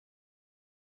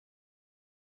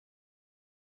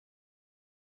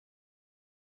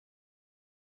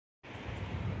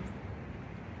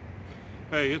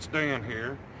Hey, it's Dan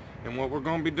here, and what we're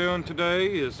going to be doing today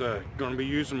is going to be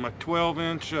using my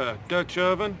 12-inch Dutch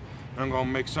oven. I'm going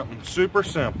to make something super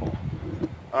simple.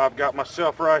 I've got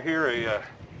myself right here a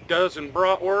dozen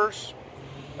Bratwurst.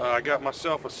 I got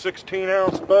myself a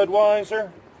 16-ounce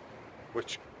Budweiser,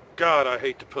 which, God, I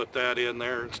hate to put that in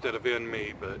there instead of in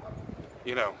me, but,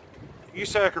 you know, you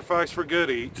sacrifice for good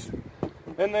eats.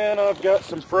 And then I've got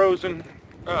some frozen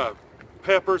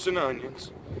peppers and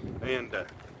onions, and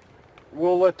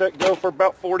we'll let that go for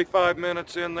about 45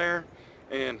 minutes in there,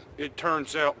 and it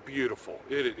turns out beautiful.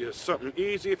 It is something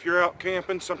easy if you're out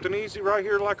camping, something easy right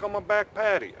here like on my back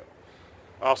patio.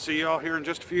 I'll see y'all here in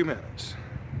just a few minutes.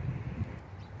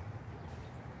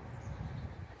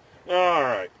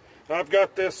 Alright, I've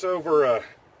got this over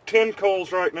 10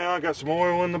 coals right now. I got some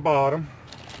oil in the bottom.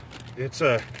 It's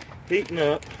heating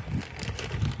up.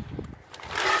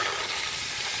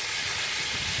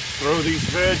 Throw these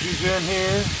veggies in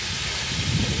here.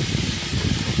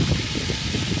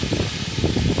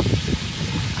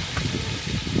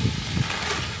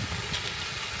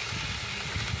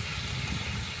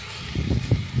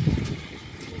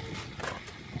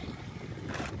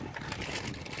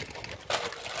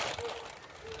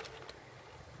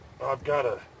 I've got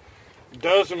a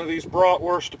dozen of these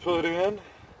Bratwurst to put in.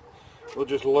 We'll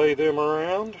just lay them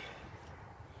around.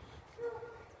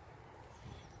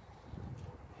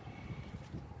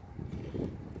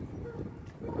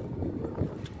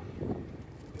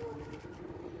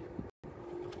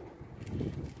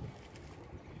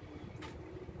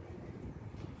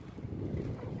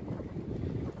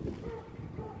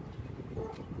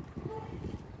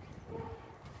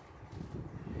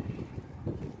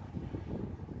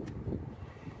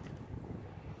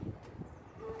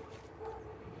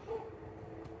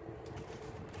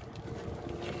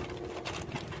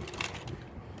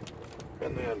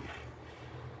 And then,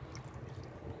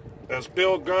 as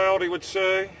Bill Gowdy would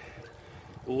say,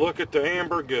 look at the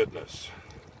amber goodness.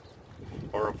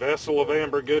 Or a vessel of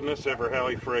amber goodness, ever how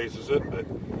he phrases it. But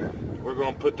we're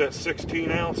going to put that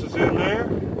 16 ounces in there.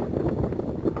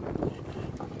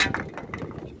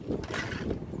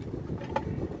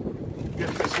 Get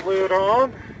this lid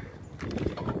on.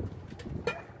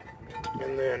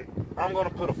 And then I'm going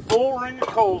to put a full ring of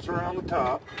coals around the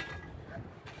top.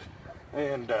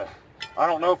 And I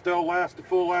don't know if they'll last a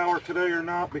full hour today or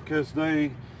not, because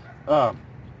they are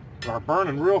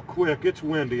burning real quick. It's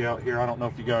windy out here. I don't know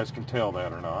if you guys can tell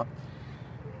that or not.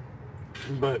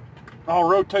 But I'll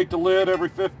rotate the lid every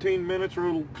 15 minutes,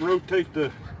 rotate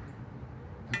the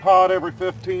pot every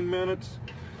 15 minutes,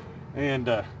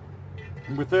 and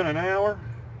within an hour,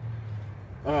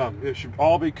 it should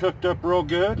all be cooked up real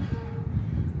good.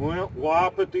 Well, while I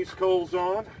put these coals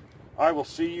on, I will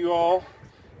see you all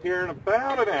here in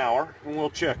about an hour, and we'll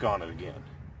check on it again.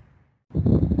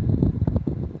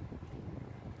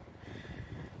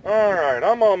 Alright,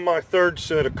 I'm on my third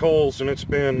set of coals, and it's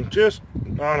been just,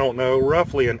 I don't know,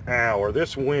 roughly an hour.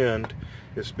 This wind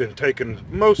has been taking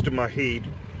most of my heat,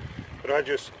 but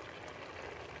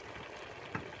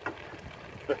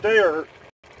they are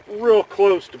real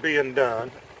close to being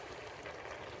done.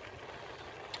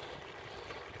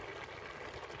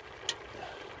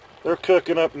 They're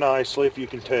cooking up nicely, if you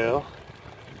can tell.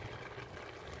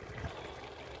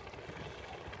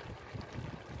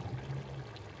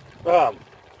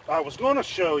 I was going to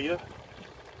show you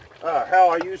how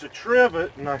I use a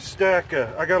trivet, and I stack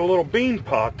I got a little bean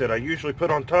pot that I usually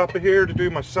put on top of here to do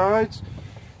my sides,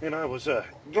 and I was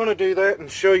going to do that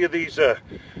and show you these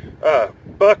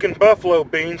buck and buffalo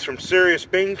beans from Serious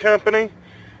Bean Company,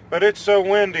 but it's so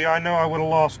windy I know I would have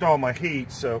lost all my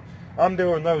heat, so I'm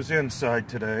doing those inside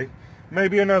today.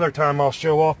 Maybe another time I'll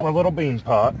show off my little bean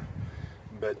pot.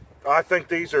 But I think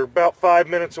these are about 5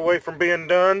 minutes away from being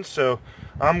done, so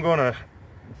I'm going to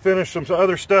finish some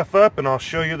other stuff up, and I'll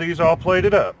show you these all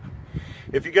plated up.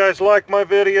 If you guys like my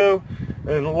video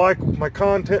and like my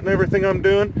content and everything I'm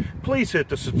doing, please hit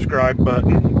the subscribe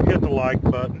button, hit the like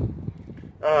button.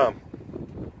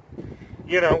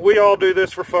 You know, we all do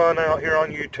this for fun out here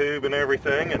on YouTube and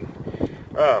everything, and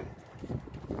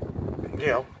you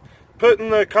know, put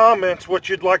in the comments what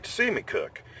you'd like to see me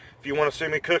cook. If you want to see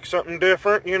me cook something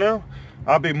different, you know,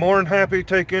 I'll be more than happy to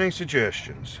take any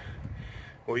suggestions.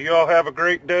 Well, you all have a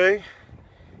great day.